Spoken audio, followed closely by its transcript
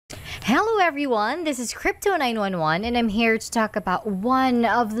Hello everyone, this is Crypto 911 and I'm here to talk about one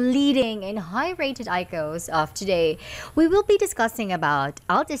of the leading and high-rated ICOs of today. We will be discussing about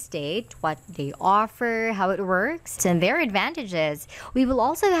Alt.Estate, what they offer, how it works, and their advantages. We will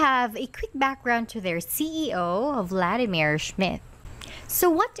also have a quick background to their CEO, Vladimir Shmidt. So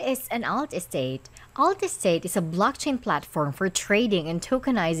what is an Alt.Estate? Alt.Estate is a blockchain platform for trading and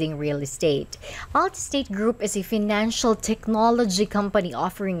tokenizing real estate. Alt.Estate Group is a financial technology company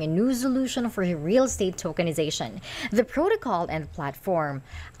offering a new solution for real estate tokenization. The protocol and platform.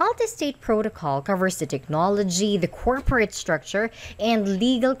 Alt.Estate protocol covers the technology, the corporate structure, and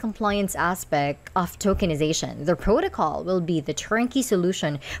legal compliance aspect of tokenization. The protocol will be the turnkey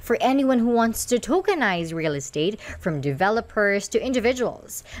solution for anyone who wants to tokenize real estate, from developers to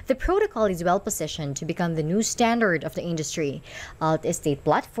individuals. The protocol is well positioned to become the new standard of the industry. Alt.Estate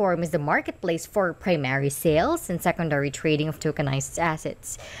platform is the marketplace for primary sales and secondary trading of tokenized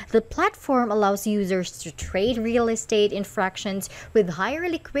assets. The platform allows users to trade real estate in fractions with higher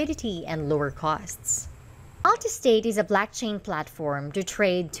liquidity and lower costs. Alt.Estate is a blockchain platform to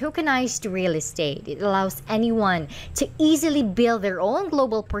trade tokenized real estate. It allows anyone to easily build their own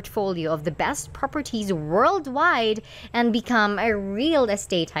global portfolio of the best properties worldwide and become a real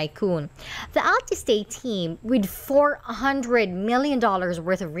estate tycoon. The Alt.Estate team, with $400 million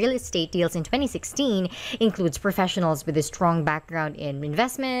worth of real estate deals in 2016, includes professionals with a strong background in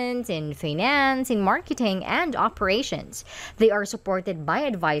investments, in finance, in marketing, and operations. They are supported by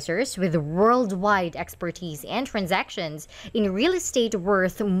advisors with worldwide expertise and transactions in real estate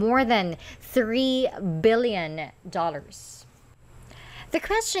worth more than $3 billion. The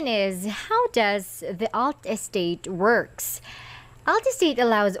question is, how does the Alt.Estate works? Alt.Estate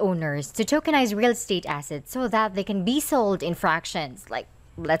allows owners to tokenize real estate assets so that they can be sold in fractions. Like,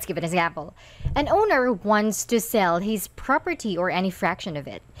 let's give an example. An owner wants to sell his property or any fraction of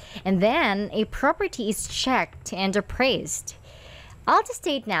it, and then a property is checked and appraised.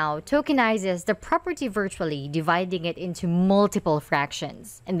 Alt.Estate now tokenizes the property virtually, dividing it into multiple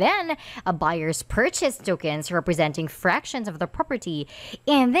fractions. And then a buyer's purchase tokens representing fractions of the property.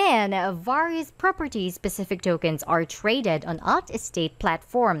 And then various property-specific tokens are traded on Alt.Estate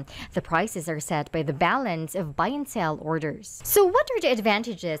platform. The prices are set by the balance of buy and sell orders. So what are the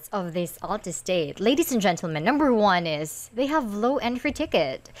advantages of this Alt.Estate? Ladies and gentlemen, number one is they have low entry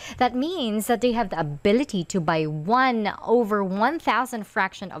ticket. That means that they have the ability to buy over 1,000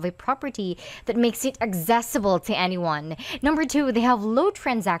 fraction of a property that makes it accessible to anyone. Number two, they have low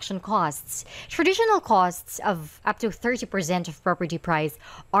transaction costs. Traditional costs of up to 30% of property price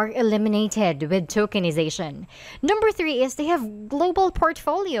are eliminated with tokenization. Number three is they have global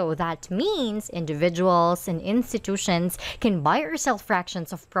portfolio. That means individuals and institutions can buy or sell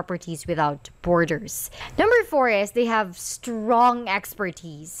fractions of properties without borders. Number four is they have strong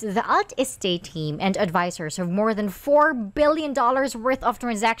expertise. The Alt.Estate team and advisors have more than $4 billion worth of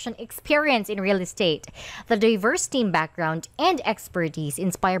transaction experience in real estate. The diverse team background and expertise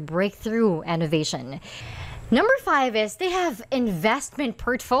inspire breakthrough innovation. Number five is they have investment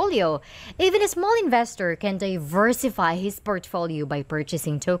portfolio. Even a small investor can diversify his portfolio by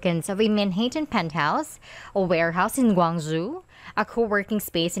purchasing tokens of a Manhattan penthouse, a warehouse in Guangzhou, a co-working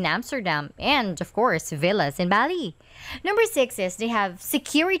space in Amsterdam, and of course, villas in Bali. Number six is they have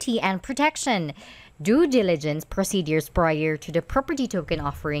security and protection. Due diligence procedures prior to the property token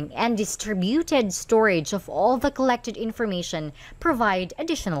offering and distributed storage of all the collected information provide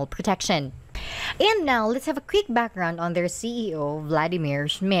additional protection. And now, let's have a quick background on their CEO, Vladimir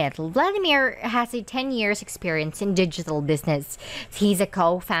Shmidt. Vladimir has a 10 years experience in digital business. He's a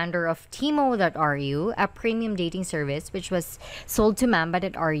co-founder of Timo.ru, a premium dating service which was sold to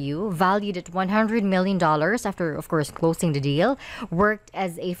Mamba.ru, valued at $100 million after, of course, closing the deal. Worked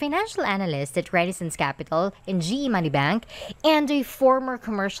as a financial analyst at Renaissance Capital and GE Money Bank, and a former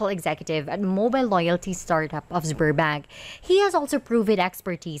commercial executive at mobile loyalty startup of Sberbank. He has also proven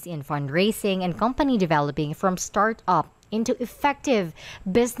expertise in fundraising and company developing from startup into effective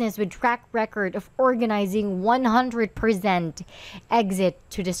business with track record of organizing 100% exit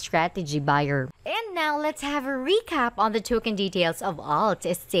to the strategy buyer. And now let's have a recap on the token details of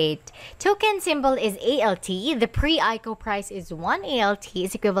Alt.Estate. Token symbol is ALT. The pre-ICO price is 1 ALT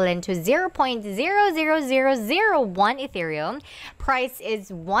is equivalent to 0.00001 Ethereum. Price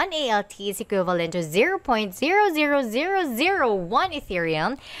is 1 ALT is equivalent to 0.00001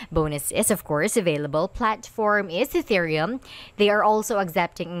 Ethereum. Bonus is of course available. Platform is Ethereum. They are also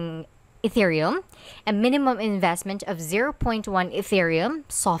accepting Ethereum. A minimum investment of 0.1 Ethereum.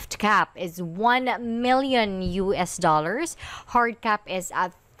 Soft cap is $1 million US. Hard cap is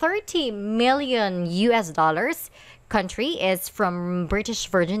at $30 million US. country is from British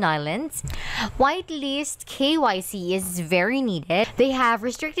Virgin Islands. Whitelist KYC is very needed. They have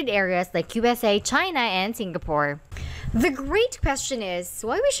restricted areas like USA, China, and Singapore. The great question is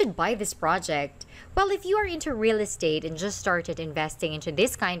why we should buy this project. Well, if you are into real estate and just started investing into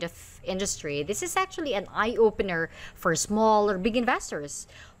this kind of industry, this is actually an eye-opener for small or big investors.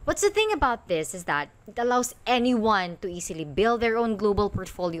 What's the thing about this is that it allows anyone to easily build their own global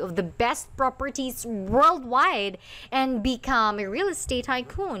portfolio of the best properties worldwide and become a real estate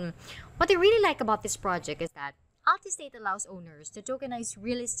tycoon. What I really like about this project is that Alt.Estate allows owners to tokenize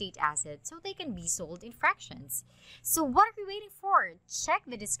real estate assets so they can be sold in fractions. So what are we waiting for? Check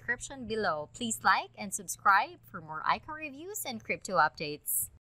the description below. Please like and subscribe for more ICO reviews and crypto updates.